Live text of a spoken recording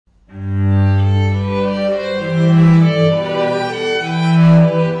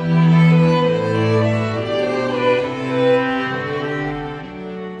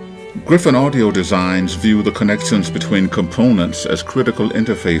Griffin Audio Designs view the connections between components as critical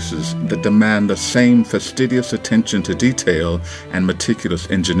interfaces that demand the same fastidious attention to detail and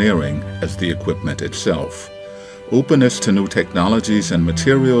meticulous engineering as the equipment itself. Openness to new technologies and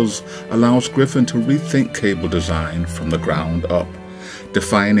materials allows Griffin to rethink cable design from the ground up,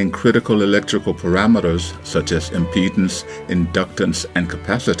 defining critical electrical parameters such as impedance, inductance, and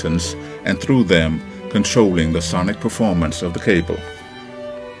capacitance, and through them, controlling the sonic performance of the cable.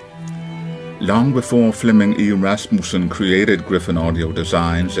 Long before Flemming E. Rasmussen created Griffin Audio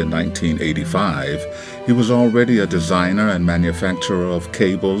Designs in 1985, he was already a designer and manufacturer of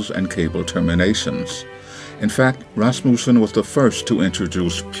cables and cable terminations. In fact, Rasmussen was the first to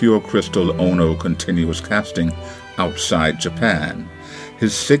introduce pure crystal Ono continuous casting outside Japan.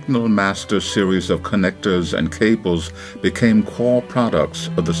 His Signal Master series of connectors and cables became core products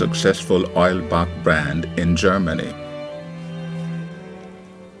of the successful Eulbach brand in Germany.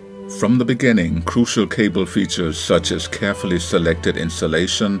 From the beginning, crucial cable features such as carefully selected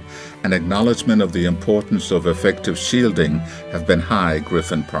insulation and acknowledgement of the importance of effective shielding have been high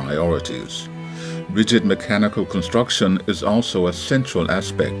Griffin priorities. Rigid mechanical construction is also a central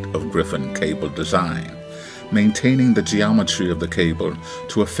aspect of Griffin cable design, maintaining the geometry of the cable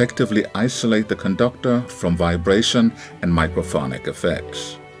to effectively isolate the conductor from vibration and microphonic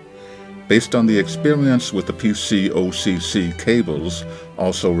effects. Based on the experience with the PC-OCC cables,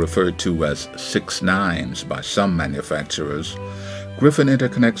 also referred to as 6-9s by some manufacturers, Griffin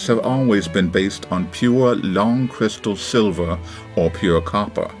interconnects have always been based on pure long crystal silver or pure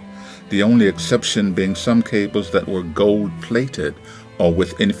copper, the only exception being some cables that were gold-plated or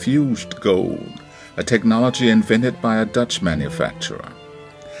with infused gold, a technology invented by a Dutch manufacturer.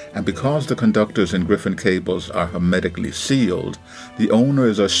 And because the conductors in Griffin cables are hermetically sealed, the owner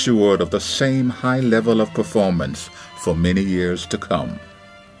is assured of the same high level of performance for many years to come.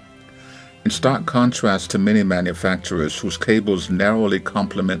 In stark contrast to many manufacturers whose cables narrowly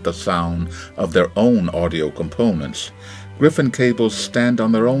complement the sound of their own audio components, Griffin cables stand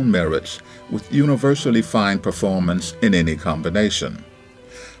on their own merits with universally fine performance in any combination.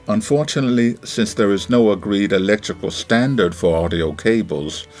 Unfortunately, since there is no agreed electrical standard for audio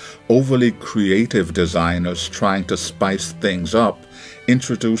cables, overly creative designers trying to spice things up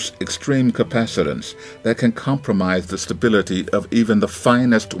introduce extreme capacitance that can compromise the stability of even the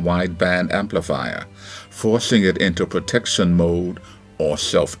finest wideband amplifier, forcing it into protection mode or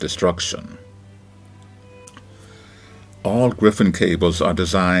self-destruction. All Griffin cables are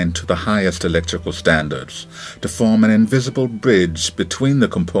designed to the highest electrical standards to form an invisible bridge between the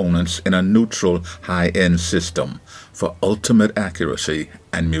components in a neutral high-end system for ultimate accuracy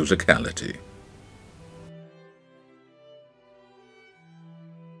and musicality.